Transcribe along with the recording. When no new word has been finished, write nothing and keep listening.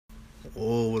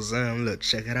Oh, what's up? Look,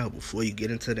 check it out. Before you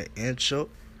get into the intro,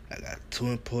 I got two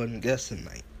important guests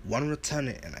tonight. One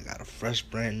returning, and I got a fresh,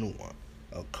 brand new one.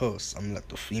 Of course, I'm gonna let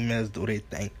the females do their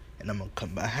thing, and I'm gonna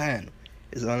come behind them.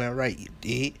 It's only right, you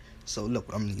dig? So look,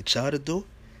 what I'm gonna need y'all to do: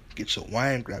 get your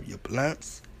wine, grab your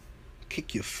blunts,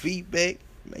 kick your feet back.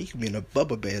 Man, you can be in a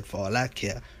bubble bed for all I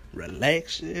care.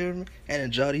 Relax, you hear me? And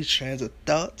enjoy these trains of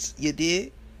thoughts, you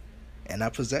dig? And I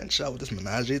present y'all with this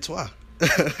menage a trois.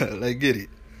 Let's get it.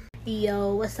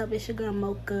 Yo, what's up? It's your girl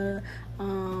Mocha.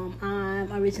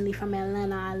 I'm originally from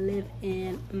Atlanta. I live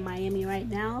in Miami right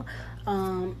now.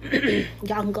 Y'all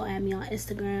can go at me on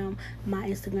Instagram. My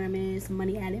Instagram is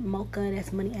Money Added Mocha.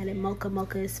 That's Money Added Mocha.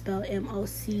 Mocha is spelled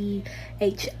Mocha.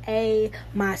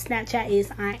 My Snapchat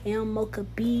is I am Mocha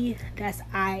B. That's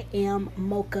I am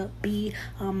Mocha B.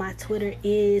 My Twitter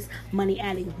is Money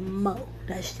Addict Mo.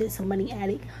 That's just Money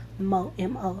Addict Mo,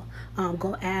 M-O.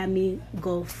 Go add me,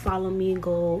 go follow me,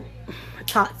 go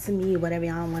talk to me, whatever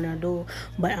y'all want to do.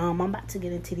 But I'm about to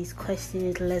get into these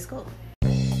questions. Let's go.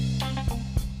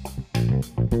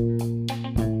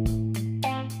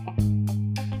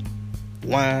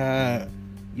 Why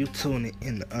you tuning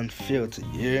in the unfiltered,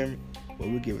 you hear me? Well,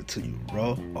 we give it to you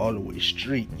raw, all the way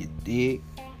straight, you dig?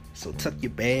 So tuck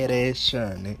your badass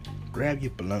shirt, grab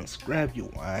your blunts, grab your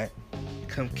wine,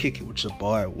 come kick it with your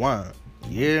boy Wine,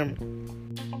 you hear me?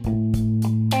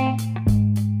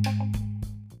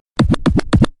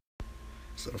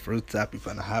 So the first topic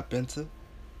we're gonna hop into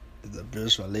is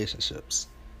abuse relationships.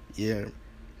 Yeah,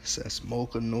 since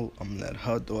Mocha knew, I'm gonna let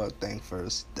her do her thing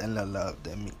first, then let love,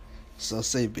 then me. So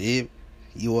say, babe,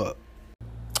 you up?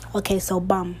 Okay, so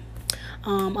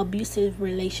abusive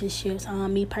relationships.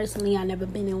 Me personally, I never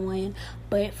been in one,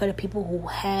 but for the people who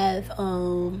have,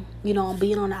 being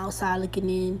on the outside looking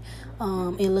in,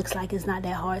 it looks like it's not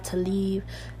that hard to leave.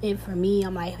 And for me,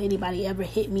 I'm like, if anybody ever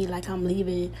hit me, like I'm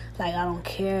leaving, like I don't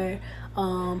care.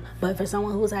 But for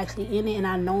someone who's actually in it, and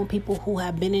I know people who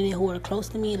have been in it who are close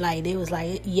to me, like they was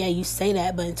like, yeah, you say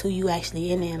that, but until you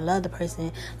actually in it and love the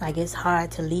person, like it's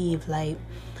hard to leave. Like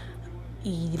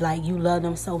you love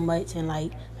them so much,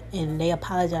 and they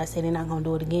apologize, say they're not gonna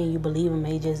do it again. You believe them,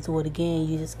 they just do it again.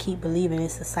 You just keep believing.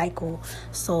 It's a cycle.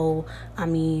 So I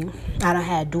mean, I done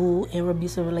had dude in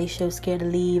abusive relationships scared to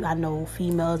leave. I know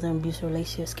females in abusive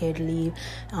relationships scared to leave.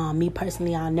 Me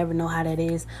personally, I'll never know how that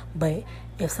is. But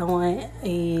if someone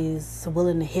is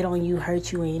willing to hit on you,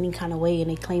 hurt you in any kind of way,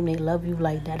 and they claim they love you,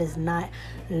 like that is not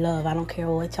love. I don't care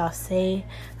what y'all say.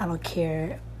 I don't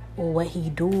care what he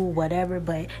do, whatever.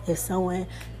 But if someone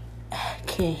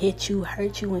can hit you,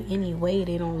 hurt you in any way,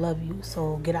 they don't love you.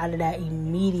 So get out of that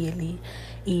immediately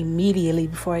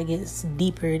before it gets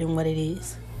deeper than what it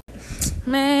is.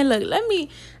 Man, look, let me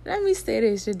say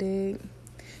this, you dig?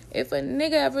 If a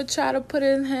nigga ever try to put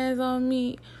his hands on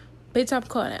me, bitch, I'm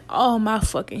calling all my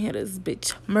fucking hitters,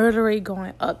 bitch. Murder rate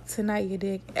going up tonight, you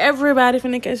dig? Everybody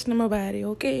finna catch them body,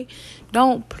 okay?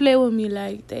 Don't play with me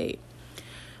like that.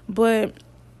 But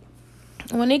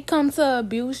when it comes to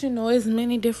abuse, it's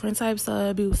many different types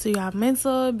of abuse. So you got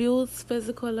mental abuse,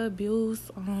 physical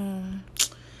abuse,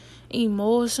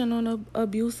 emotional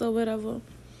abuse or whatever.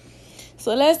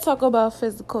 So let's talk about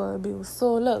physical abuse.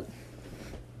 So look,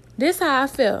 this how I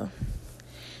feel.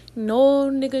 No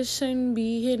nigga shouldn't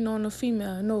be hitting on a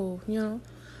female, no,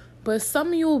 But some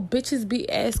of you bitches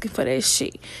be asking for that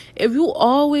shit. If you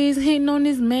always hitting on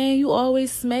this man, you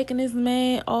always smacking this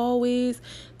man, always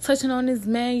touching on this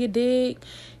man, you dig?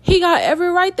 He got every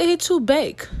right to hit you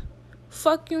back.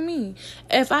 Fuck you mean?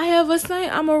 If I have a son,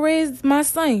 I'ma raise my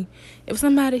son. If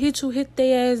somebody hit you, hit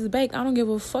their ass back. I don't give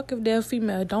a fuck if they're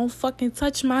female. Don't fucking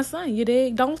touch my son, you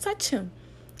dig? Don't touch him.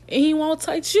 And he won't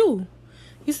touch you.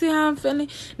 You see how I'm feeling?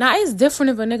 Now, it's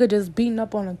different if a nigga just beating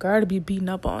up on a girl to be beating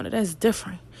up on her. That's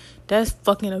different. That's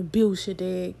fucking abuse, you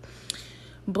dig?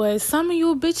 But some of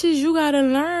you bitches, you gotta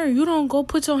learn. You don't go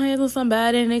put your hands on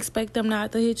somebody and expect them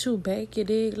not to hit you back, you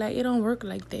dig? Like, it don't work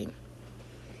like that.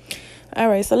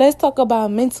 Alright, so let's talk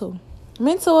about mental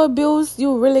abuse.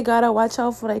 You really gotta watch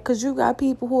out for that, because you got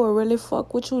people who will really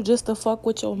fuck with you just to fuck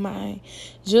with your mind,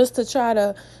 just to try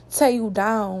to tear you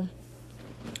down,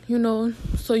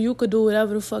 so you could do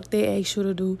whatever the fuck they ask you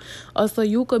to do, or so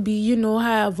you could be,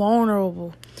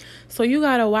 vulnerable. So you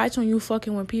gotta watch when you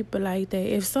fucking with people like that.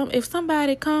 If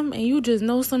somebody come and you just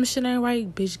know some shit ain't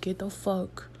right, bitch, get the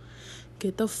fuck,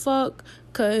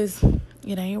 cause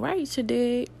it ain't right, you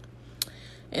dig?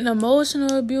 And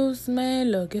emotional abuse,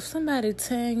 man, look, if somebody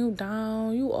tearing you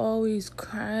down, you always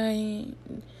crying,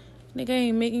 nigga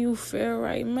ain't making you feel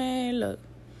right, man, look,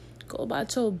 go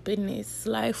about your business.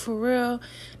 Like, for real,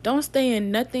 don't stay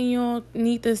in nothing you don't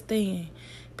need to stay in.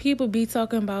 People be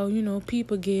talking about,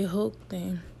 people get hooked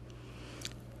and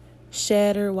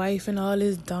shattered wife and all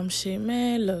this dumb shit.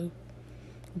 Man, look,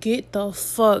 get the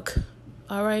fuck,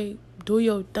 all right? Do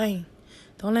your thing.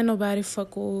 Don't let nobody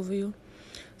fuck over you.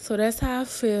 So that's how I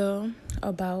feel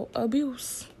about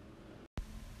abuse.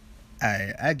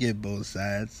 I get both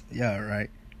sides. Yeah,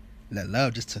 right. That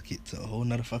love just took it to a whole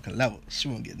nother fucking level. She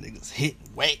won't get niggas hit,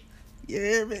 wet. You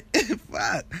hear me?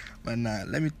 Fuck. But nah,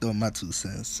 let me throw my 2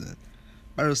 cents in.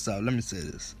 First off, let me say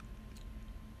this.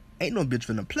 Ain't no bitch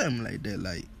finna play me like that.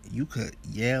 Like, you could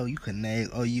yell, you could nag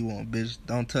all you want, bitch.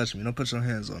 Don't touch me. Don't put your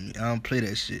hands on me. I don't play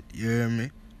that shit. You hear me?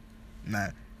 Nah,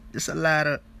 there's a lot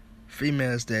of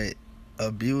females that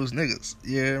abuse niggas.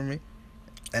 You hear me?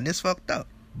 And it's fucked up.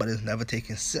 But it's never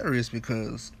taken serious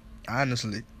because,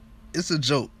 honestly, it's a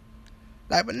joke.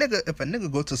 Like, if a nigga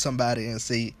go to somebody and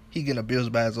say he getting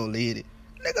abused by his old lady,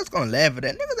 niggas gonna laugh at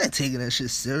that. Niggas ain't taking that shit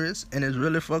serious, and it's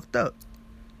really fucked up.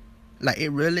 Like, it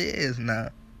really is. Now,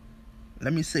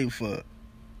 let me say, for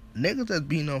niggas that's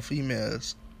beating on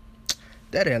females,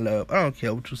 that ain't love. I don't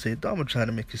care what you say. Don't try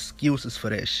to make excuses for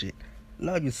that shit.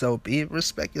 Love yourself, babe.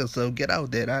 Respect yourself. Get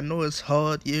out there. I know it's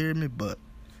hard, you hear me, but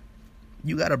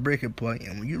you got a breaking point,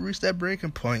 and when you reach that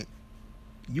breaking point,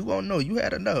 you gonna know you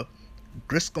had enough.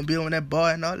 Grist gonna be on that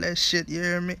bar and all that shit, you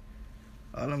hear me?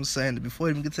 All I'm saying, before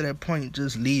you even get to that point,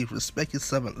 just leave. Respect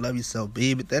yourself and love yourself,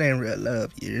 baby. That ain't real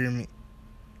love, you hear me?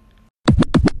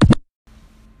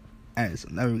 Alright, so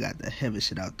now we got the heavy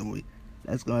shit out the way.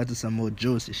 Let's go into some more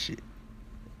juicy shit.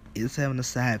 Is having a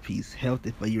side piece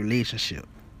healthy for your relationship?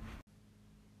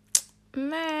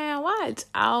 Man, watch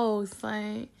out,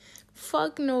 son.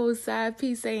 Fuck no, side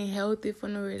piece ain't healthy for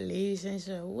no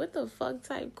relationship. What the fuck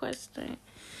type question?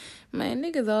 Man,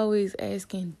 niggas always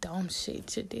asking dumb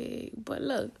shit, you dig? But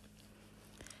look,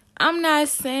 I'm not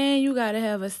saying you gotta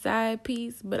have a side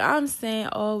piece, but I'm saying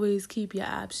always keep your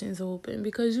options open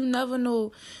because you never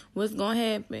know what's gonna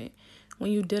happen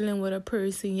when you dealing with a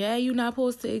person. Yeah, you're not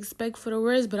supposed to expect for the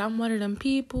worst, but I'm one of them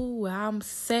people where I'm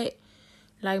set,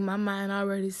 like my mind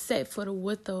already set for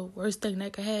what the worst thing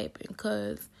that could happen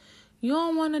because you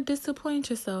don't want to disappoint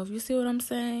yourself. You see what I'm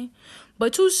saying?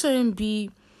 But you shouldn't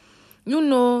be,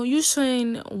 you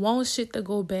shouldn't want shit to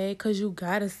go bad because you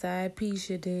got a side piece,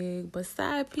 you dig? But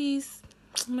side piece,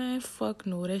 man, fuck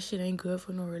no. That shit ain't good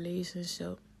for no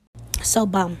relationship. So,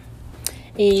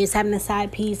 is having a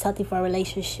side piece healthy for a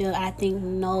relationship? I think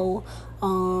no.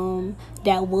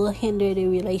 That will hinder the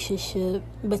relationship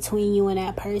between you and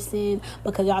that person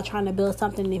because y'all trying to build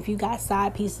something. If you got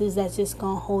side pieces, that's just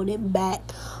gonna hold it back.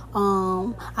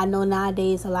 I know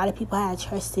nowadays a lot of people have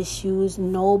trust issues.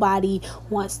 Nobody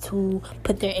wants to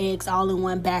put their eggs all in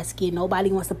one basket.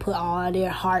 Nobody wants to put all their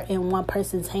heart in one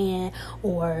person's hand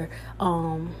or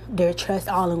their trust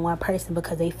all in one person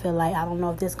because they feel like, I don't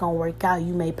know if this gonna work out.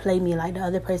 You may play me like the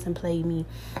other person played me.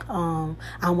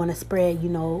 I want to spread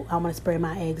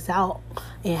my eggs out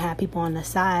and have people on the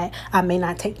side. I may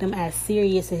not take them as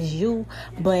serious as you,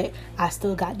 but I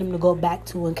still got them to go back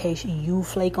to in case you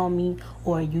flake on me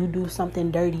or you do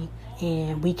something dirty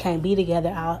and we can't be together.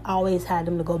 I always had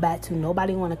them to go back to.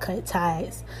 Nobody want to cut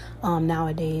ties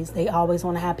nowadays. They always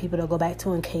want to have people to go back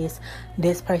to in case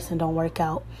this person don't work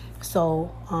out.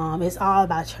 So it's all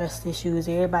about trust issues.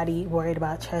 Everybody worried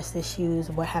about trust issues.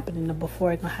 What happened in the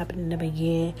before it's gonna happen in the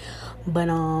beginning. But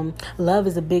love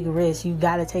is a big risk. You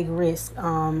gotta take risks.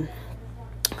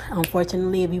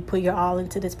 Unfortunately, if you put your all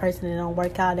into this person and it don't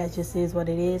work out, that just is what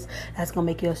it is. That's going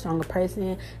to make you a stronger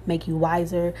person, make you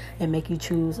wiser, and make you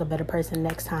choose a better person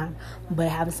next time. But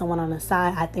having someone on the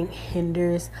side, I think,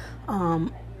 hinders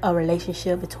a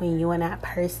relationship between you and that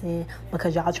person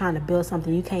because y'all trying to build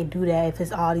something. You can't do that if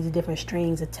it's all these different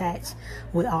strings attached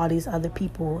with all these other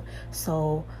people.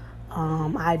 So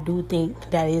I do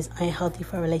think that is unhealthy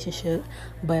for a relationship.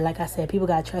 But like I said, people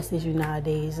got trust issues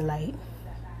nowadays. Like,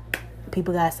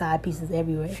 people got side pieces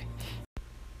everywhere.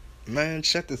 Man,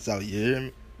 check this out, you hear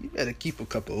me? You better keep a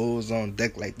couple O's on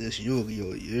deck like this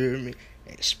Yu-Gi-Oh, you hear me?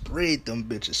 And sprayed them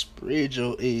bitches. Sprayed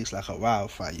your eggs like a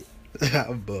wildfire.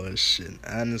 I'm bullshitting.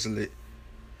 Honestly,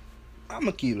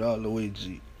 I'ma keep it all the way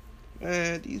G.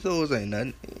 Man, these hoes ain't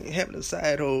nothing. Having a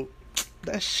side hoe,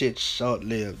 that shit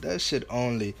short-lived. That shit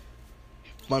only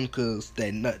fun cause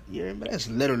they nut, you hear me? That's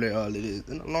literally all it is.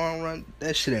 In the long run,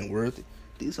 that shit ain't worth it.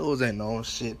 These hoes ain't on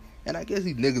shit. And I guess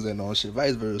these niggas ain't on shit,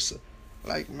 vice versa.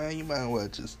 Like, man, you might as well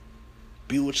just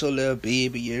be with your little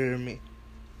baby, you hear me?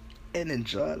 And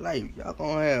enjoy life. Y'all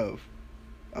gonna have,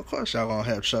 of course y'all gonna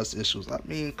have trust issues. I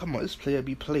mean, come on, it's player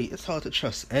be played. It's hard to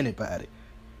trust anybody.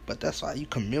 But that's why you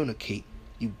communicate.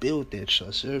 You build that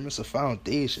trust, you hear me? It's a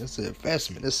foundation, it's an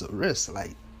investment, it's a risk.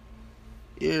 Like,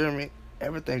 you hear me?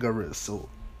 Everything a risk. So,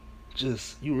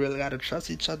 just, you really gotta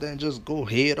trust each other and just go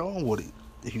head on with it.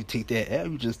 If you take that L,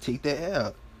 you just take that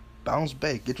L. Bounce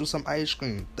back, get you some ice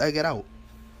cream, thug it out.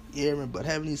 You hear me? But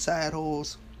having these side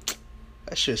hoes,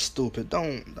 that shit's stupid.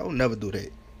 Don't never do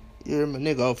that. You hear me?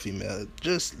 Nigga or female,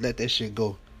 just let that shit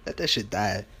go. Let that shit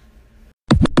die.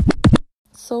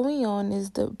 So we on this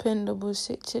dependable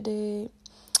shit today.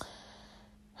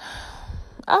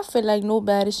 I feel like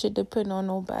nobody should depend on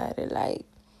nobody. Like,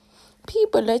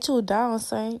 people let you down,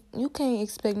 son. You can't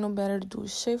expect nobody to do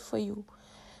shit for you.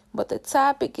 But the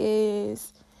topic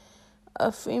is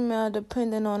a female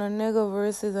depending on a nigga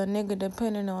versus a nigga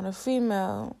depending on a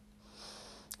female.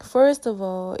 First of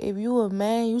all, if you a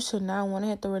man, you should not want to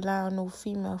have to rely on no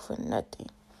female for nothing.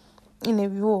 And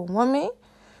if you a woman,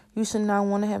 you should not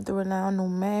want to have to rely on no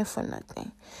man for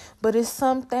nothing. But it's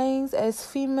some things as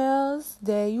females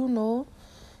that, you know,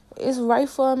 it's right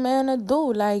for a man to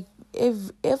do. Like,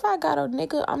 if I got a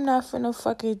nigga, I'm not finna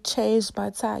fucking change my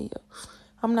tire.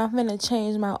 I'm not finna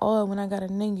change my oil when I got a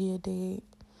nigga dead.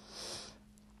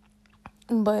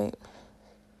 But,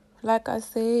 like I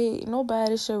said,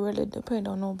 nobody should really depend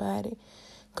on nobody.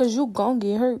 Because you gon'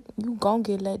 get hurt. You gon'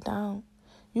 get let down.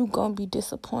 You gon' be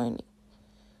disappointed.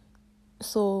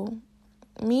 So,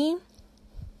 me,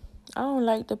 I don't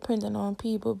like depending on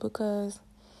people because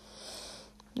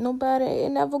it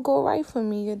never go right for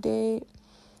me, you dig?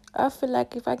 I feel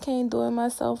like if I can't do it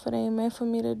myself, it ain't meant for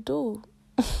me to do.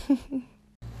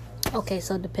 Okay,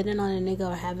 so depending on a nigga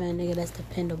or having a nigga that's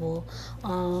dependable,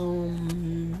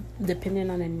 depending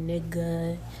on a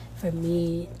nigga, for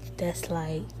me, that's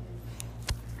like,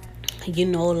 you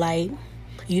know, like,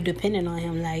 you depending on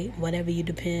him, like, whatever you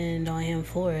depend on him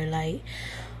for, like,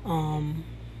 to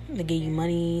give you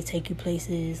money, take you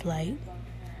places, like,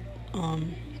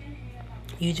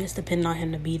 you just depend on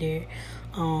him to be there,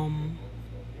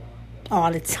 all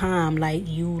the time. Like,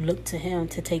 you look to him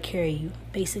to take care of you,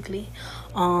 basically.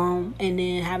 And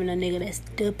then having a nigga that's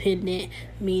dependent,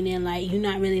 meaning like you're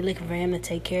not really looking for him to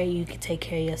take care of you. You can take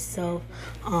care of yourself.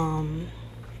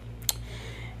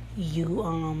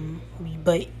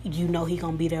 But you know he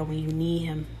gonna be there when you need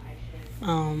him.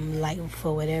 Like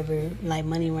for whatever, like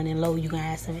money running low, you gonna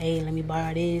ask him, hey, let me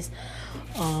borrow this.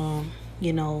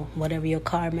 You know, whatever, your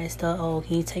car messed up, oh,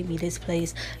 can you take me this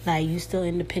place? Like, you still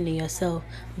independent yourself,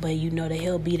 but you know that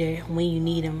he'll be there when you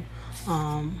need him.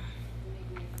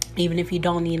 Even if you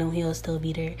don't need him, he'll still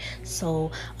be there. So,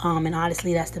 and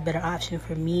honestly, that's the better option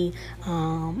for me.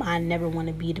 I never want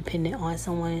to be dependent on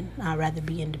someone. I'd rather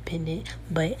be independent,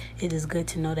 but it is good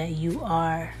to know that you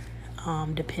are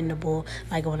dependable.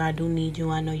 Like, when I do need you,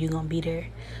 I know you're gonna be there.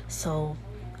 So,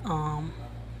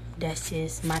 that's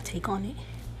just my take on it.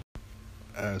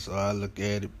 So I look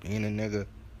at it, being a nigga,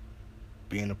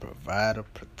 being a provider,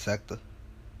 protector,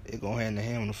 it go hand in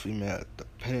hand with a female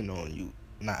depending on you.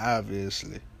 Now,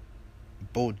 obviously,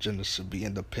 both genders should be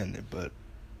independent, but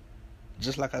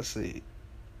just like I said,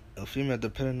 a female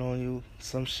depending on you,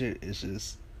 some shit is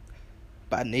just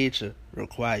by nature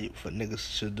required for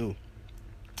niggas to do.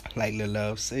 Like Lil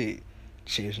Love said,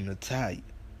 changing the tire,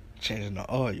 changing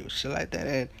the oil, shit like that.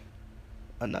 And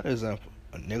another example,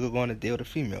 a nigga going to date with a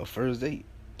female, first date,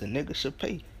 the nigga should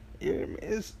pay. You hear me?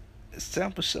 It's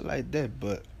simple shit like that,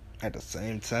 but at the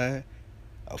same time,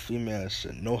 a female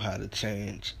should know how to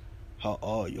change her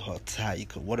oil, her tire.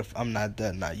 Cause what if I'm not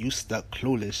there? Now you stuck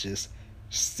clueless, just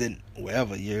sitting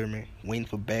wherever, you hear me? Waiting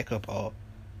for backup or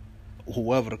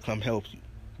whoever to come help you.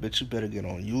 But you better get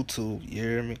on YouTube, you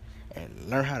hear me? And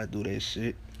learn how to do that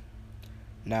shit.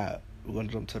 Now, we're gonna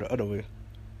jump to the other way.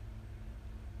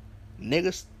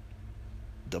 Niggas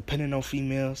depending on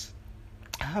females,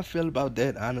 how I feel about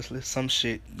that, honestly, some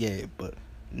shit, yeah, but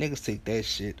niggas take that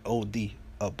shit OD,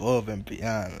 above and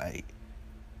beyond. Like,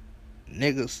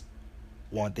 niggas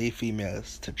want they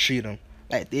females to treat them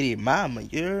like they their mama,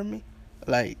 you hear me?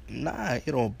 Like, nah, it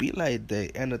don't be like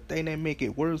that. And the thing that make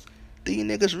it worse, these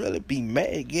niggas really be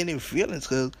mad, getting feelings,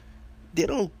 cause they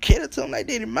don't cater to them like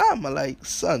they their mama. Like,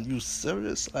 son, you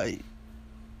serious? Like,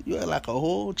 you act like a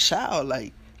whole child.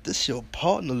 Like, this your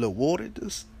partner, Lil Water.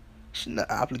 This, she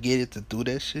not obligated to do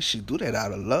that shit. She do that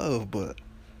out of love, but,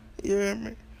 you hear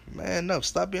me? Man up,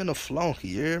 stop being a flunky,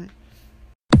 you hear me?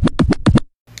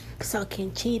 So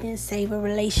can cheating save a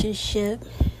relationship?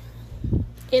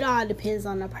 It all depends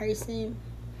on the person.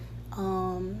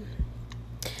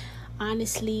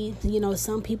 Honestly, you know,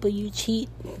 some people you cheat,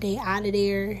 they out of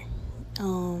there.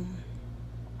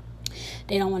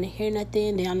 They don't want to hear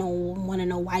nothing. They don't want to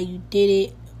know why you did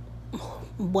it.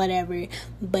 Whatever.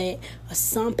 But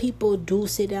some people do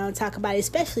sit down and talk about it,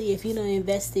 especially if you done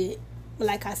invested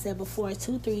like I said before,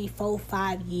 2, 3, 4,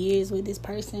 5 years with this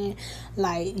person.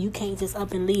 Like, you can't just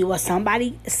up and leave. Or some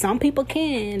people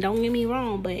can, don't get me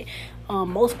wrong, but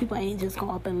most people ain't just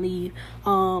gonna up and leave.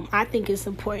 I think it's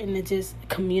important to just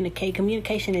communicate.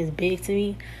 Communication is big to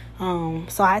me.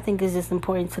 So I think it's just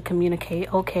important to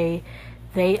communicate. Okay,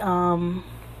 they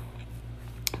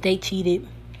cheated.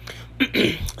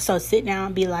 So sit down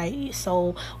and be like,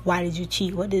 so why did you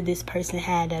cheat? What did this person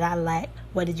have that I lack?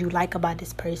 What did you like about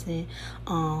this person?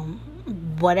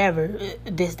 Whatever,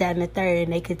 this, that, and the third.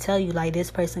 And they could tell you, like, this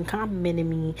person complimented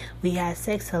me. We had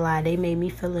sex a lot. They made me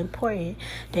feel important.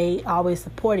 They always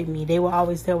supported me. They were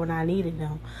always there when I needed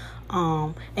them.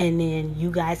 And then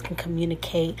you guys can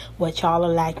communicate what y'all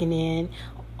are lacking in,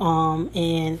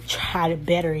 and try to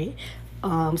better it.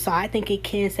 So I think it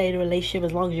can save the relationship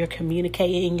as long as you're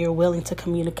communicating and you're willing to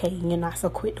communicate and you're not so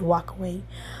quick to walk away.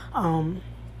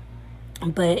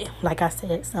 But like I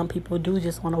said, some people do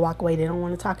just want to walk away. They don't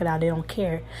want to talk it out. They don't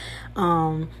care.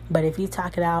 But if you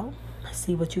talk it out,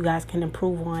 see what you guys can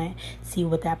improve on, see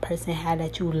what that person had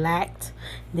that you lacked,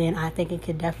 then I think it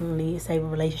could definitely save a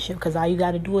relationship. Because all you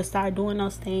got to do is start doing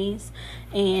those things,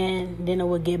 and then it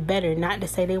will get better. Not to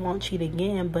say they won't cheat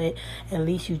again, but at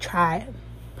least you tried.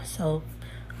 So,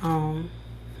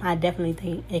 I definitely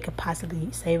think it could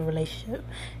possibly save a relationship,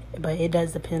 but it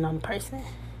does depend on the person.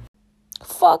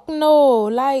 Fuck no.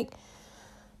 Like,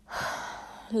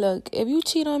 look, if you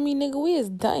cheat on me, nigga, we is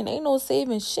done. Ain't no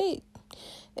saving shit.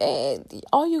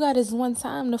 All you got is one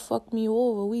time to fuck me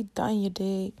over. We done, you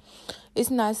dig? It's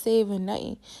not saving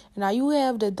nothing. Now, you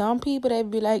have the dumb people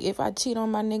that be like, if I cheat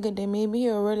on my nigga, then maybe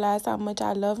he'll realize how much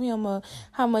I love him or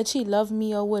how much he love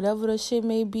me or whatever the shit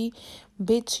may be.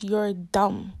 Bitch, you're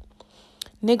dumb.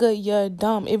 Nigga, you're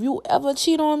dumb. If you ever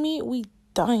cheat on me, we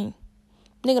done.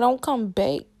 Nigga, don't come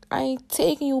back. I ain't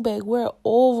taking you back. We're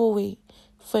over with.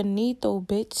 Finito,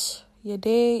 bitch. You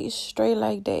dig? Straight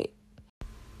like that.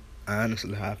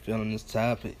 Honestly, how I feel on this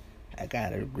topic, I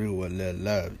gotta agree with Lil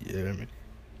Love, you hear me?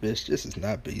 Bitch, this is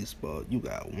not baseball. You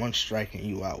got one strike and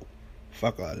you out.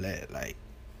 Fuck all that. Like,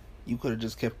 you could have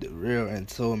just kept it real and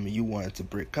told me you wanted to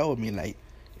break up with me. Like,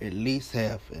 at least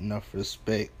have enough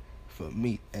respect for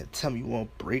me and tell me you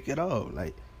won't break it off.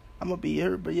 Like, I'm gonna be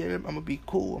here, but yeah, I'm gonna be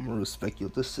cool. I'm gonna respect your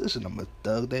decision. I'm gonna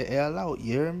thug that L out,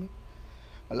 you hear me?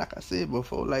 But like I said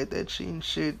before, like, that cheating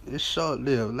shit is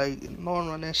short-lived. Like, in the long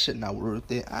run, that shit not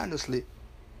worth it. Honestly,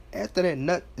 after that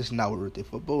nut, it's not worth it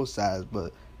for both sides.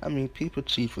 But I mean, people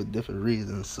cheat for different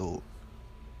reasons, so,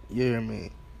 you hear me?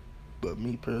 But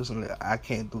me personally, I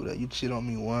can't do that. You cheat on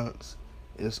me once,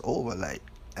 it's over. Like,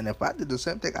 and if I did the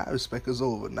same thing, I respect it's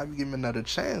over. Now you give me another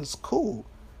chance, cool.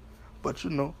 But you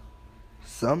know,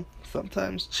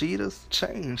 sometimes cheaters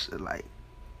change. Like,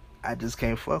 I just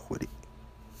can't fuck with it.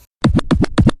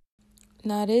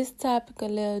 Now, this topic a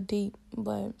little deep,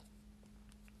 but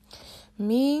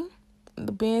me,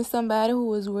 being somebody who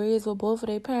was raised with both of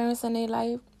their parents in their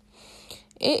life,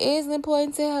 it is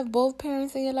important to have both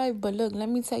parents in your life. But look, let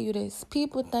me tell you this.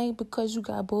 People think because you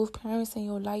got both parents in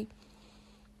your life,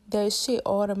 that shit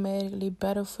automatically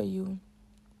better for you.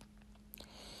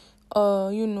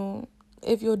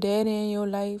 If your daddy in your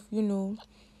life,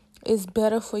 it's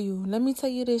better for you. Let me tell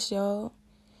you this, y'all.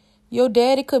 Your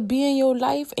daddy could be in your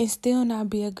life and still not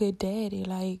be a good daddy.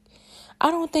 Like,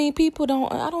 I don't think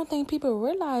people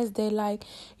realize that, like,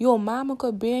 your mama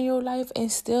could be in your life and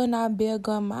still not be a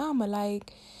good mama.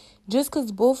 Like, just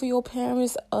because both of your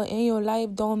parents are in your life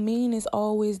don't mean it's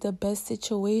always the best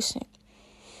situation.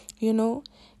 It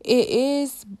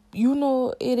is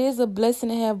a blessing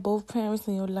to have both parents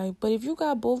in your life. But if you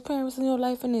got both parents in your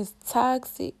life and it's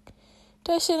toxic,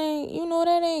 that shit ain't,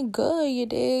 that ain't good, you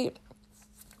dig?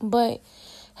 But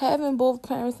having both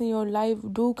parents in your life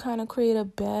do kind of create a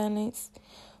balance,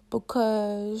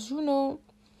 because,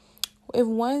 if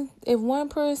one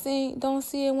person don't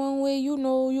see it one way,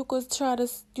 you could try to,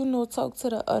 talk to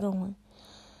the other one.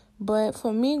 But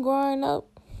for me growing up,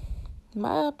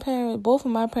 both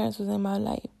of my parents was in my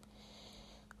life.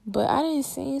 But I didn't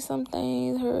see some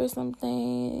things, heard some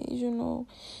things,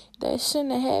 that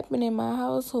shouldn't have happened in my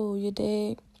household, you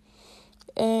dig?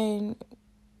 And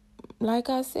like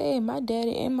I said, my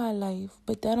daddy in my life,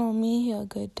 but that don't mean he a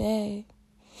good dad.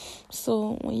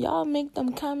 So when y'all make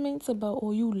them comments about,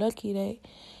 oh, you lucky that,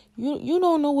 you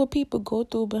don't know what people go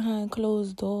through behind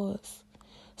closed doors.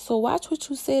 So watch what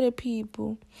you say to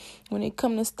people when it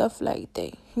come to stuff like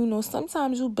that.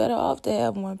 Sometimes you better off to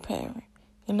have one parent.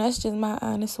 And that's just my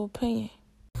honest opinion.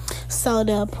 So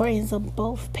the importance of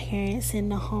both parents in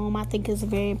the home, I think it's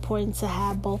very important to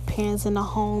have both parents in the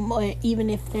home, or even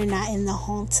if they're not in the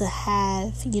home, to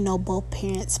have, both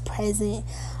parents present.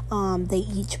 They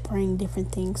each bring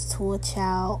different things to a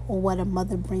child, or what a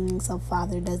mother brings a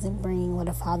father doesn't bring, what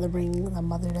a father brings a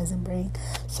mother doesn't bring.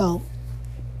 So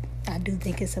I do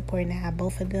think it's important to have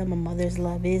both of them. A mother's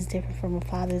love is different from a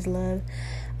father's love.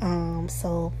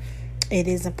 So it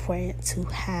is important to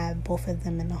have both of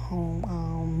them in the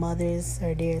home. Mothers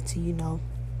are there to,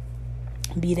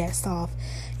 be that soft,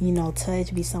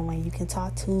 touch, be someone you can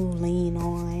talk to, lean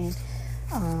on,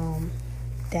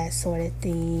 that sort of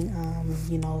thing.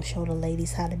 Show the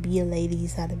ladies how to be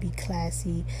how to be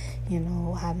classy,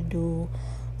 how to do,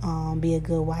 be a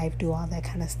good wife, do all that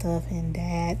kind of stuff. And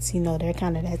dads, they're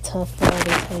kind of that tough love.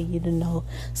 They tell you to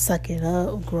suck it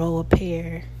up, grow a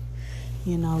pair,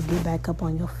 get back up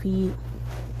on your feet.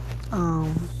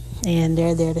 And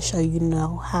they're there to show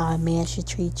how a man should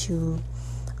treat you,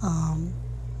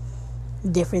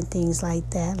 different things like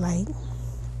that.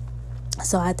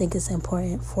 So I think it's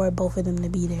important for both of them to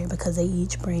be there, because they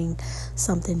each bring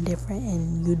something different,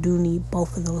 and you do need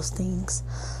both of those things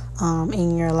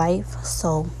in your life.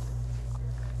 So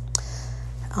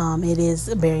it is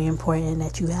very important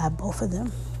that you have both of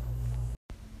them.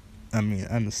 I mean,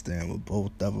 I understand what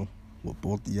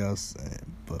both of y'all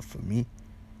saying, but for me,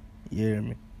 you hear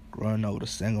me? Growing up with a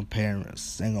single parent,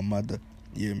 single mother,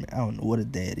 you hear me? I don't know what a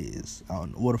dad is. I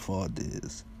don't know what a father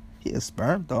is. He a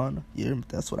sperm donor, you hear me?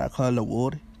 That's what I call the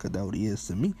water, because that's what he is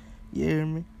to me, you hear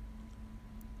me?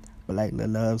 But like Lil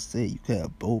Love said, you can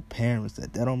have both parents.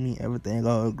 That don't mean everything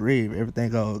all great,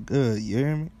 everything all good, you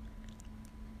hear me?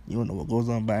 You don't know what goes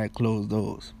on behind closed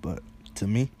doors. But to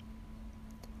me,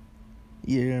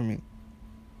 you hear me?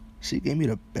 She gave me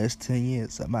the best 10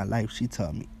 years of my life. She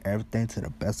taught me everything to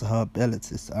the best of her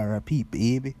abilities. R.I.P.,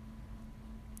 baby.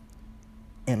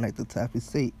 And like the topic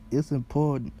say, it's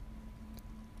important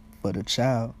for the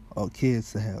child or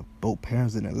kids to have both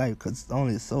parents in their life, because it's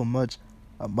only so much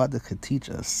a mother could teach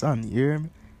a son, you hear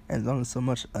me? And there's only so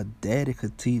much a daddy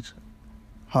could teach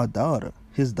his daughter,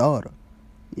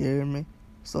 you hear me?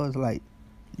 So it's like,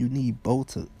 you need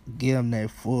both to give them that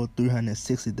full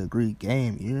 360-degree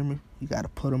game, you hear me? You gotta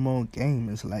put them on game.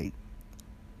 It's like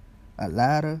a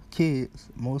lot of kids,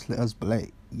 mostly us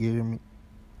black, you hear me,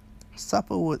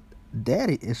 suffer with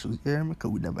daddy issues, you hear me? Because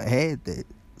we never had that.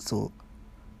 So,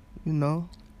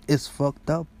 it's fucked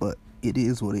up, but it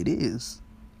is what it is.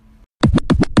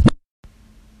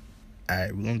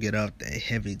 Alright, we're gonna get off that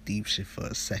heavy, deep shit for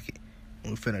a second.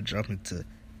 We're finna jump into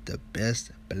the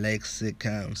best black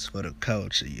sitcoms for the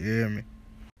culture, you hear me?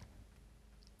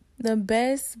 The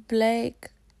best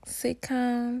black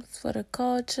sitcoms for the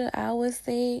culture, I would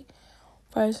say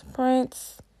Fresh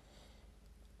Prince,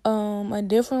 A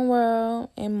Different World,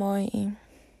 and Martin.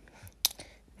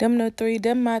 Them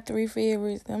my three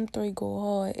favorites. Them three go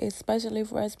hard, especially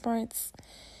Fresh Prince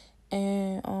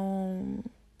and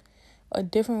A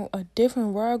Different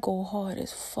World go hard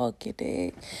as fuck, it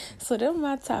did. So them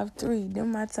my top three.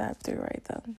 Them my top three right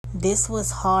there. This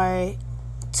was hard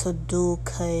to do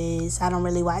because I don't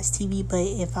really watch TV, but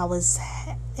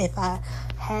if I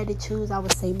had to choose, I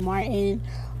would say Martin.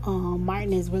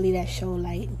 Martin is really that show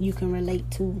like you can relate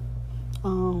to.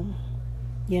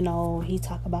 He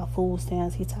talk about food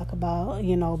stamps, he talk about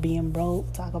being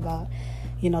broke, talk about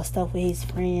stuff with his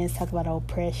friends, talk about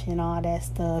oppression, all that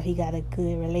stuff. He got a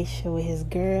good relationship with his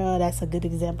girl. That's a good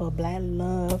example of black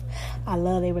love. I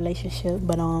love their relationship.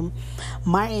 But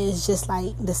Martin is just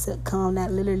like the sitcom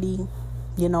that literally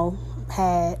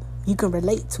had you can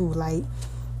relate to, like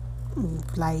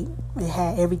it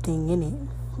had everything in it.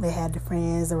 It had the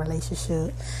friends, the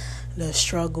relationship, the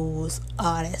struggles,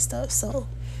 all that stuff. So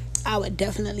I would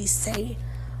definitely say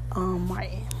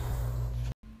Martin.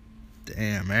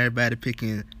 Damn, everybody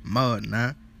picking Martin,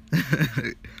 huh?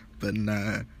 But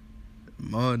nah,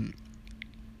 Martin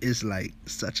is like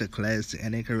such a classic,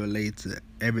 and it can relate to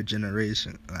every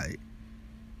generation. Like,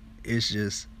 it's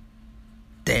just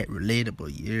that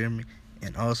relatable, you hear me?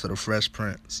 And also the Fresh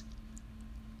Prince.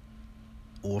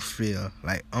 Or Phil.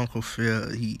 Like, Uncle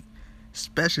Phil,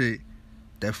 especially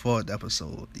that 4th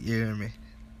episode, you hear me?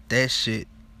 That shit,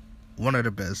 one of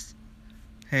the best,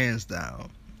 hands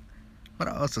down. But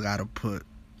I also gotta put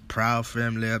Proud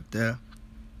Family up there.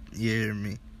 You hear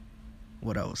me?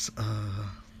 What else?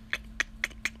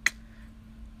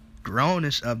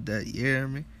 Grownish up there. You hear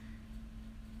me?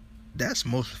 That's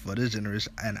mostly for this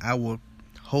generation, and I would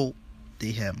hope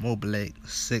they have more black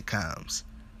sitcoms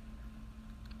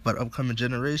for the upcoming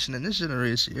generation and this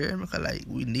generation. You hear me? 'Cause like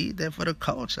we need that for the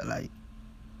culture. Like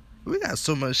we got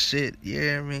so much shit. You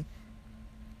hear me?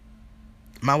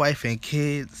 my wife and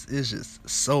kids is just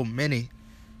so many.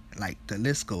 Like, the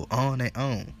list go on and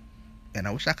on. And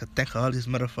I wish I could think of all these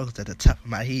motherfuckers at the top of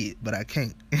my head, but I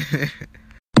can't.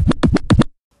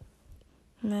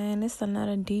 Man, it's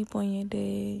another deep on your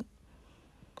day.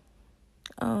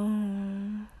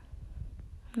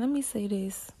 Let me say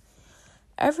this.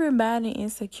 Everybody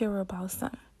insecure about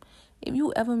something. If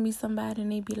you ever meet somebody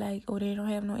and they be like, oh, they don't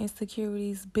have no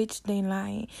insecurities, bitch, they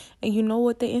lying. And you know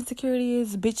what the insecurity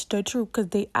is? Bitch, the truth, because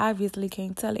they obviously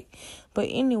can't tell it. But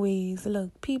anyways,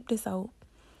 look, peep this out.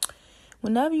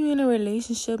 Whenever you're in a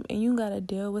relationship and you got to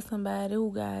deal with somebody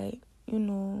who got,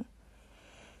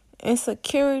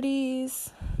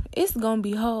 insecurities, it's going to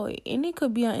be hard. And it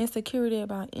could be an insecurity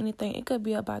about anything. It could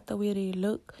be about the way they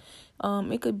look.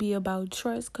 It could be about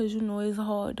trust, because it's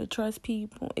hard to trust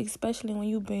people, especially when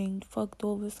you've been fucked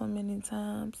over so many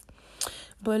times.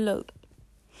 But look,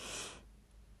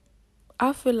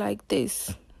 I feel like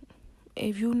this.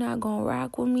 If you're not gonna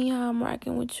rock with me how I'm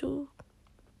rocking with you,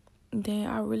 then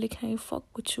I really can't fuck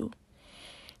with you.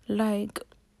 Like,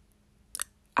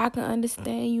 I can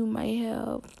understand you might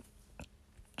have,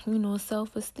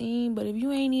 self-esteem, but if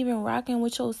you ain't even rocking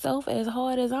with yourself as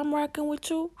hard as I'm rocking with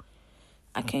you,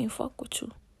 I can't fuck with you.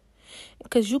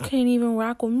 Because you can't even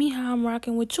rock with me how I'm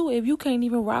rocking with you if you can't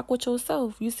even rock with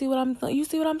yourself. You see what I'm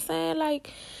saying?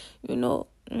 Like,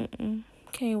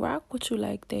 can't rock with you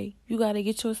like that. You got to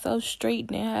get yourself straight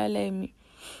and holler at me.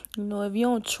 If you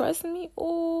don't trust me,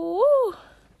 ooh,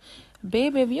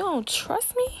 baby, if you don't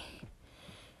trust me,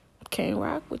 can't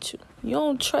rock with you. You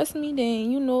don't trust me,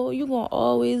 then, you're going to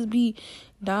always be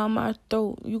down my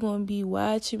throat. You going to be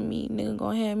watching me. Nigga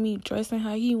going to have me dressing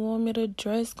how he want me to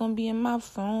dress. Going to be in my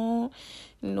phone.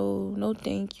 No,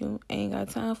 thank you. Ain't got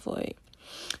time for it.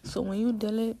 So when you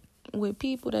dealing with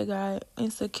people that got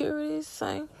insecurities,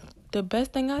 the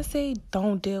best thing I say,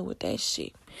 don't deal with that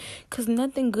shit. Because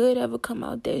nothing good ever come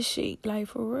out that shit. Like,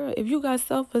 for real. If you got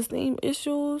self-esteem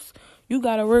issues, you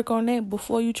got to work on that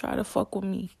before you try to fuck with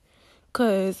me.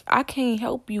 Because I can't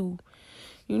help you.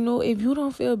 If you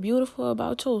don't feel beautiful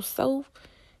about yourself,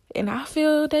 and I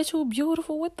feel that you're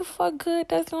beautiful, what the fuck good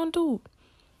that's gonna do?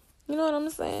 You know what I'm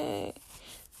saying?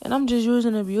 And I'm just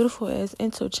using the beautiful as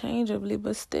interchangeably,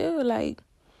 but still, like,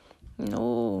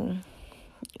 no.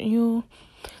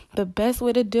 The best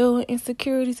way to deal with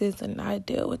insecurities is to not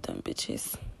deal with them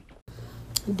bitches.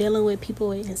 Dealing with people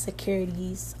with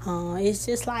insecurities, it's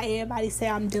just like everybody say,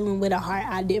 I'm dealing with a heart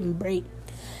I didn't break.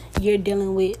 You're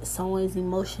dealing with someone's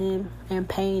emotion and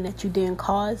pain that you didn't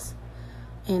cause,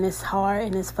 and it's hard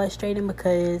and it's frustrating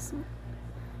because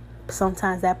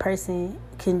sometimes that person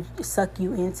can suck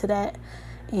you into that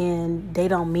and they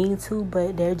don't mean to,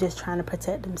 but they're just trying to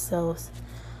protect themselves.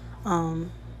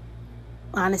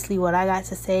 Honestly, what I got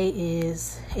to say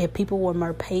is, if people were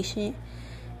more patient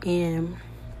and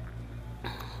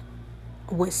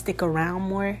would stick around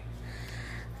more,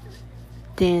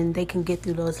 then they can get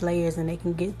through those layers and they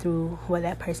can get through what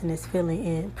that person is feeling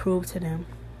and prove to them,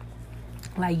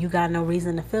 like, you got no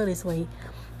reason to feel this way.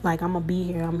 Like, I'm going to be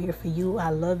here. I'm here for you. I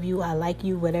love you. I like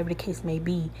you, whatever the case may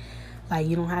be. Like,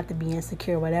 you don't have to be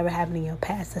insecure. Whatever happened in your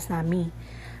past, that's not me.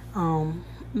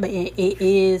 But it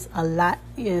is a lot.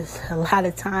 It's a lot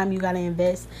of time you got to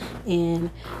invest,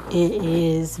 and it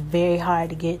is very hard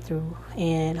to get through.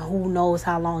 And who knows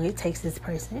how long it takes this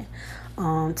person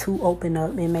to open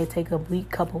up. It may take a week,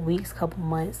 couple weeks, couple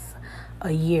months,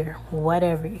 a year,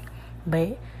 whatever.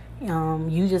 But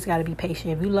you just got to be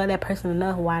patient. If you love that person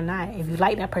enough, why not? If you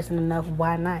like that person enough,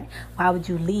 why not? Why would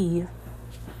you leave?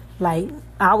 Like,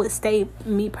 I would stay.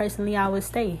 Me personally, I would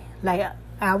stay. Like,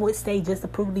 I would stay just to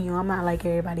prove to you I'm not like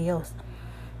everybody else.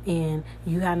 And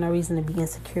you have no reason to be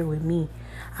insecure with me.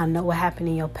 I know what happened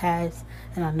in your past,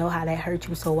 and I know how that hurt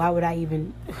you. So why would I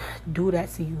even do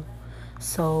that to you?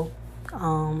 So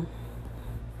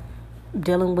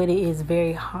dealing with it is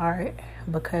very hard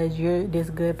because you're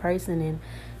this good person and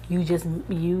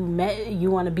you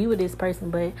want to be with this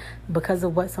person, but because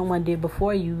of what someone did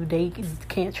before you, they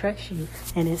can't trust you.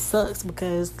 And it sucks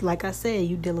because, like I said,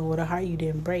 you dealing with a heart you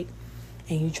didn't break,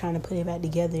 and you trying to put it back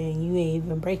together and you ain't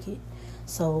even break it.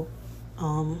 So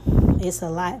it's a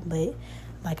lot, but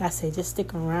like I said, just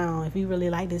stick around. If you really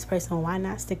like this person, why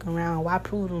not stick around? Why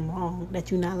prove them wrong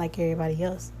that you're not like everybody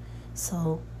else?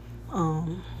 So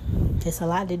it's a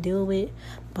lot to deal with,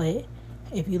 but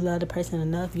if you love the person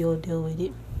enough, you'll deal with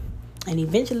it. And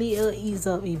eventually it'll ease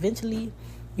up. Eventually,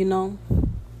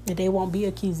 they won't be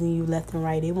accusing you left and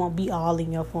right. They won't be all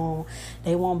in your phone.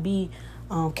 They won't be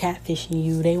catfishing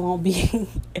you. They won't be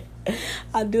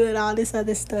doing all this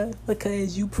other stuff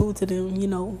because you prove to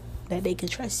them, that they can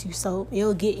trust you. So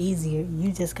it'll get easier.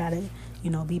 You just gotta,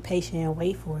 be patient and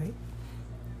wait for it.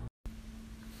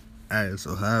 Alright,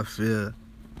 so how I feel,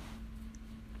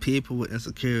 people with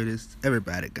insecurities,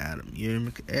 everybody got them. You hear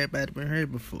me? Everybody been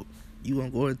hurt before. You gonna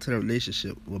go into a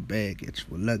relationship with baggage,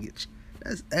 with luggage.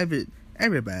 That's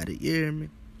everybody. You hear me?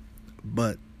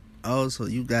 But also,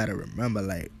 you gotta remember,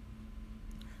 like,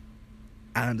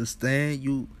 I understand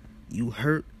you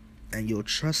hurt and your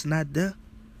trust not there,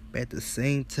 but at the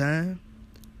same time,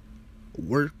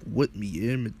 work with me. You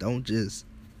hear me? Don't just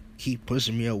keep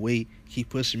pushing me away,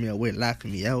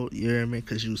 locking me out. You hear me?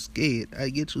 Cause you scared. I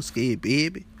get you scared,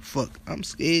 baby. Fuck, I'm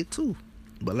scared too.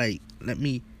 But like, let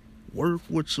me work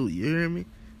with you. You hear me?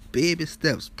 Baby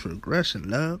steps, progression,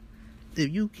 love.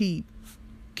 If you keep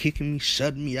kicking me,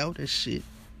 shutting me out and shit,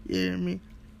 you hear me?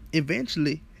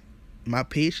 Eventually, my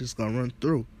patience gonna run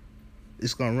through.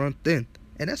 It's gonna run thin.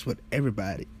 And that's what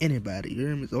anybody, you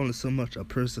hear me? It's only so much a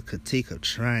person could take of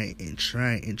trying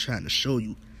to show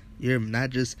you. You hear me?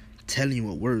 Not just telling you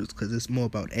with words, because it's more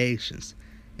about actions.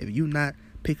 If you not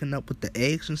picking up with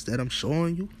the actions that I'm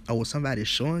showing you, or what somebody's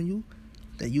showing you,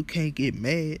 then you can't get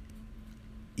mad.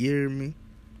 You hear me?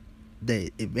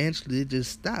 That eventually it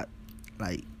just stop.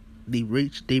 Like, they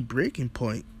reach their breaking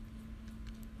point.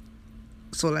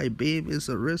 So like, babe, it's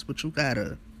a risk, but you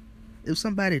gotta, if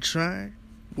somebody trying,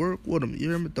 work with them. You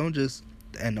hear me? Don't just,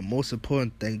 and the most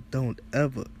important thing, don't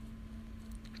ever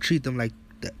treat them like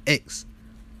the ex.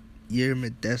 You hear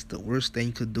me? That's the worst thing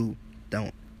you could do.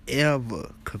 Don't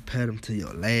ever compare them to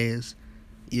your last.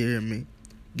 You hear me?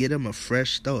 Get them a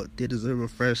fresh start. They deserve a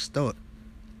fresh start.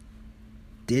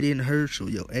 They didn't hurt you.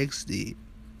 Your ex did.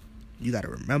 You gotta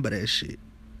remember that shit.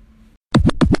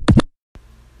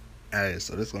 Alright,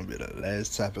 so this gonna be the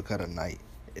last topic of the night.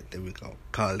 And then we gonna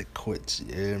call it quits.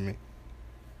 You hear me?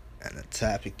 And the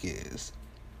topic is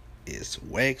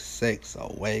whack sex or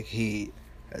whack head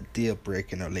a deal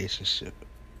breaker in a relationship?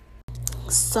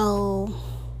 So,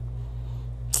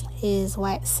 is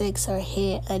whack sex or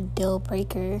head a deal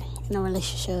breaker in a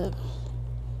relationship?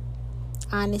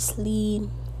 Honestly,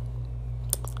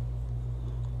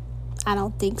 I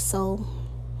don't think so.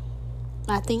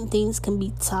 I think things can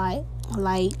be taught.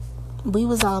 Like, we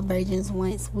was all virgins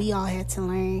once. We all had to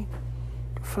learn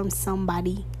from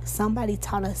somebody. Somebody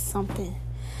taught us something.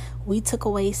 We took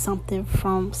away something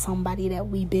from somebody that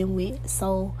we've been with.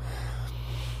 So,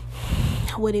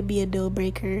 would it be a deal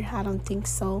breaker? I don't think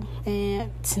so. And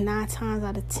 9 times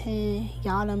out of 10,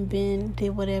 y'all did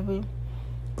whatever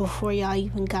before y'all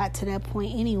even got to that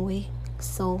point anyway.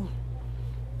 So,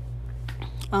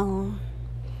 I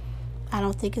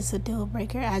don't think it's a deal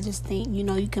breaker. I just think,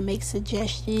 you can make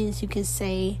suggestions. You can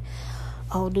say,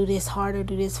 oh, do this harder,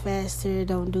 do this faster,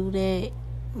 don't do that,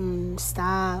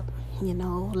 stop,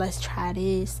 let's try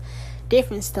this,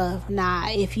 different stuff. Now,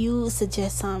 if you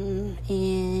suggest something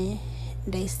and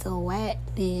they still whack,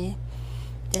 then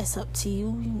that's up to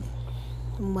you.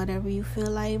 Whatever you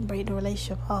feel like, break the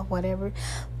relationship off, whatever.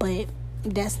 But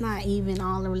that's not even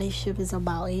all the relationship is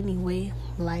about anyway.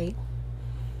 Like,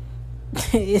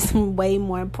 it's way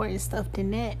more important stuff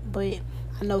than that. But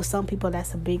I know some people,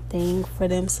 that's a big thing for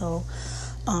them. So,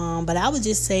 but I would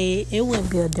just say it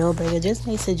wouldn't be a deal breaker. Just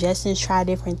make suggestions, try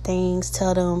different things.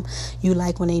 Tell them you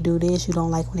like when they do this, you don't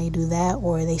like when they do that,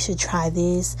 or they should try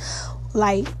this.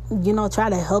 Like, try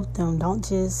to help them. Don't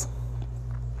just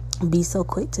be so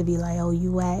quick to be like, oh,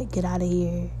 you whack, get out of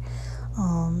here.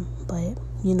 But,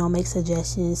 make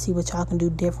suggestions, see what y'all can do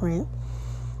different,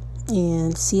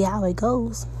 and see how it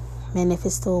goes. And if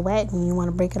it's still whack and you want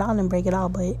to break it all, then break it all.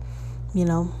 But,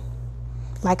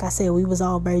 like I said, we was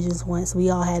all virgins once. We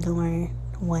all had to learn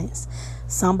once.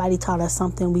 Somebody taught us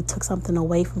something. We took something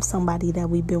away from somebody that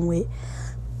we've been with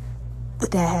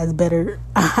that has bettered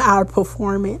our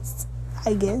performance,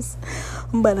 I guess.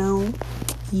 But,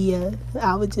 yeah,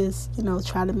 I would just,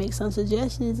 try to make some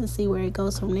suggestions and see where it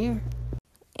goes from there.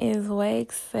 Is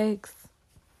whack sex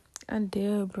a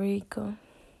deal breaker?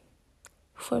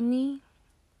 For me,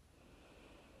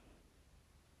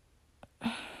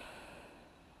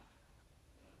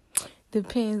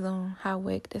 depends on how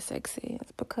whack the sex is.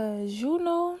 Because, you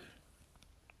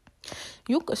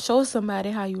could show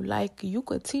somebody how you like it. You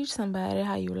could teach somebody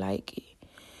how you like it.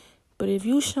 But if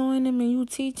you showing them and you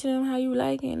teaching them how you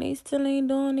like it and they still ain't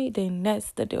doing it, then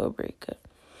that's the deal breaker.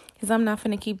 Because I'm not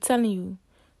finna keep telling you,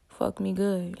 fuck me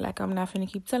good. Like, I'm not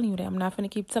finna keep telling you that. I'm not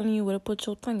finna keep telling you where to put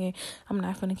your tongue in. I'm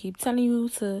not finna keep telling you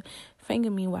to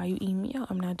finger me while you eat me out.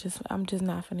 I'm just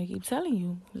not finna keep telling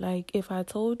you. Like, if I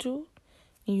told you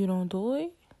and you don't do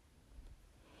it,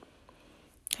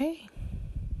 hey,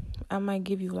 I might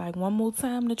give you like one more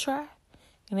time to try.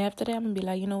 And after that, I'm going to be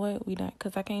like, you know what? We not,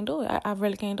 because I can't do it. I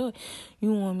really can't do it.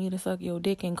 You want me to suck your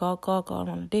dick and gawk on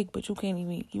the dick, but you can't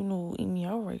even, eat me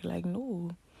outright. Like,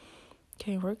 no.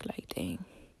 Can't work like that.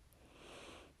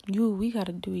 We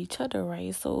gotta do each other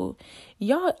right. So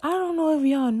y'all, I don't know if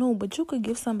y'all know, but you could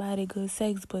give somebody good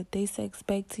sex, but they sex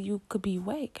back to you could be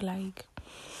whack. Like,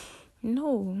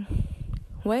 no.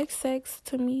 Whack sex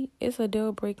to me is a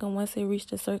deal breaker once it reached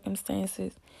the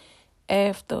circumstances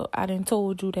after I done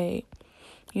told you that,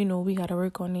 we gotta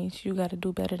work on this. You gotta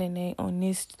do better than that on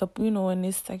this, in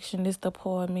this section, this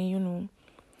department,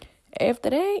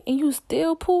 After that, and you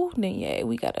still pull, then yeah,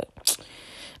 we gotta.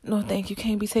 No, thank you.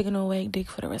 Can't be taking no whack dick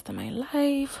for the rest of my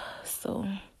life. So,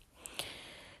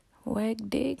 whack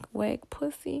dick, whack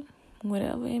pussy,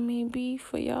 whatever it may be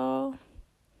for y'all,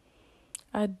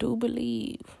 I do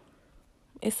believe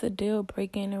it's a deal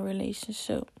breaker in a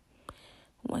relationship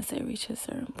once it reaches a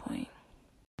certain point.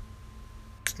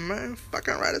 Man,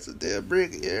 fucking right, it's a deal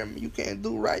breaker. Yeah, you can't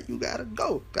do right. You gotta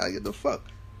go. Gotta get the fuck.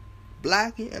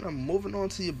 Blocking, and I'm moving on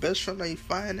to your best friend or your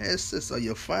fine ass sis or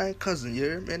your fine cousin. You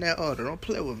hear me? In that order. Don't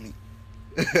play with me.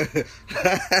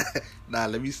 Nah,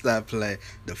 let me stop playing.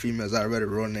 The females already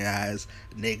rolling their eyes.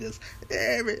 Niggas.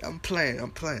 I'm playing.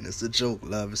 It's a joke,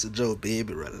 love. It's a joke,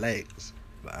 baby. Relax.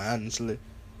 But honestly,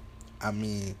 I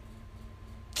mean,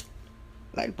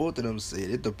 like both of them said,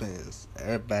 it depends.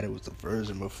 Everybody was a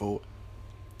virgin before.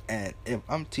 And if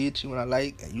I'm teaching what I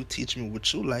like and you teach me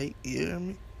what you like, you hear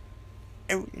me?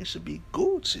 Everything should be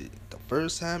Gucci. The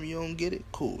first time you don't get it,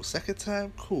 cool. Second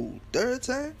time, cool. Third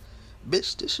time,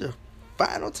 bitch, this your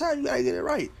final time. You gotta get it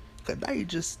right. Cause now you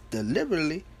just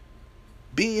deliberately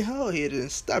being hard-headed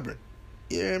and stubborn.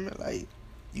 You hear me? Like,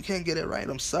 you can't get it right.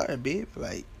 I'm sorry, babe.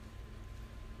 Like,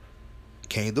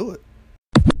 can't do it.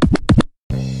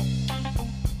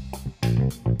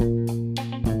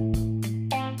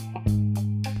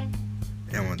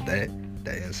 And with that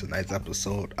ends tonight's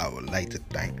episode. I would like to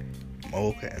thank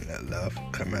Mocha and the Love for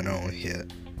coming on here,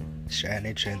 sharing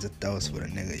their trains of thoughts with a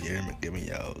nigga, you hear me, giving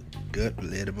y'all good,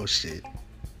 relatable shit.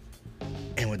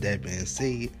 And with that being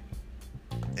said,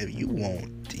 if you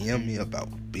want DM me about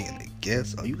being a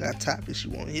guest or you got topics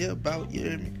you want to hear about, you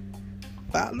hear me,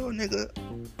 follow a nigga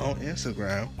on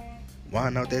Instagram,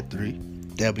 Wine Out That 3,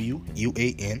 WUANOUTDAT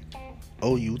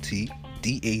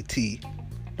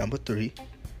 3.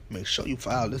 Make sure you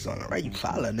follow this on the right. You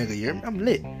follow a nigga, you hear me? I'm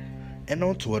lit. And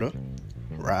on Twitter,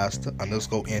 Rasta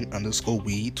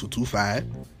 _N_weed 225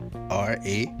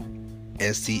 RASTA_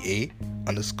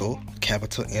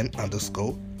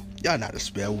 Y'all not to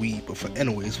spell weed, but for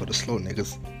anyways, for the slow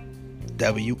niggas,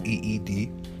 WEED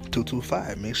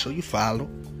 225. Make sure you follow.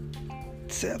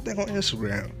 Same thing on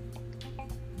Instagram.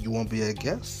 You want to be a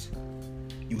guest?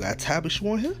 You got topics you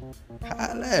want to hear?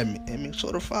 Holla at me and make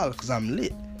sure to follow, cause I'm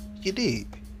lit. You dig?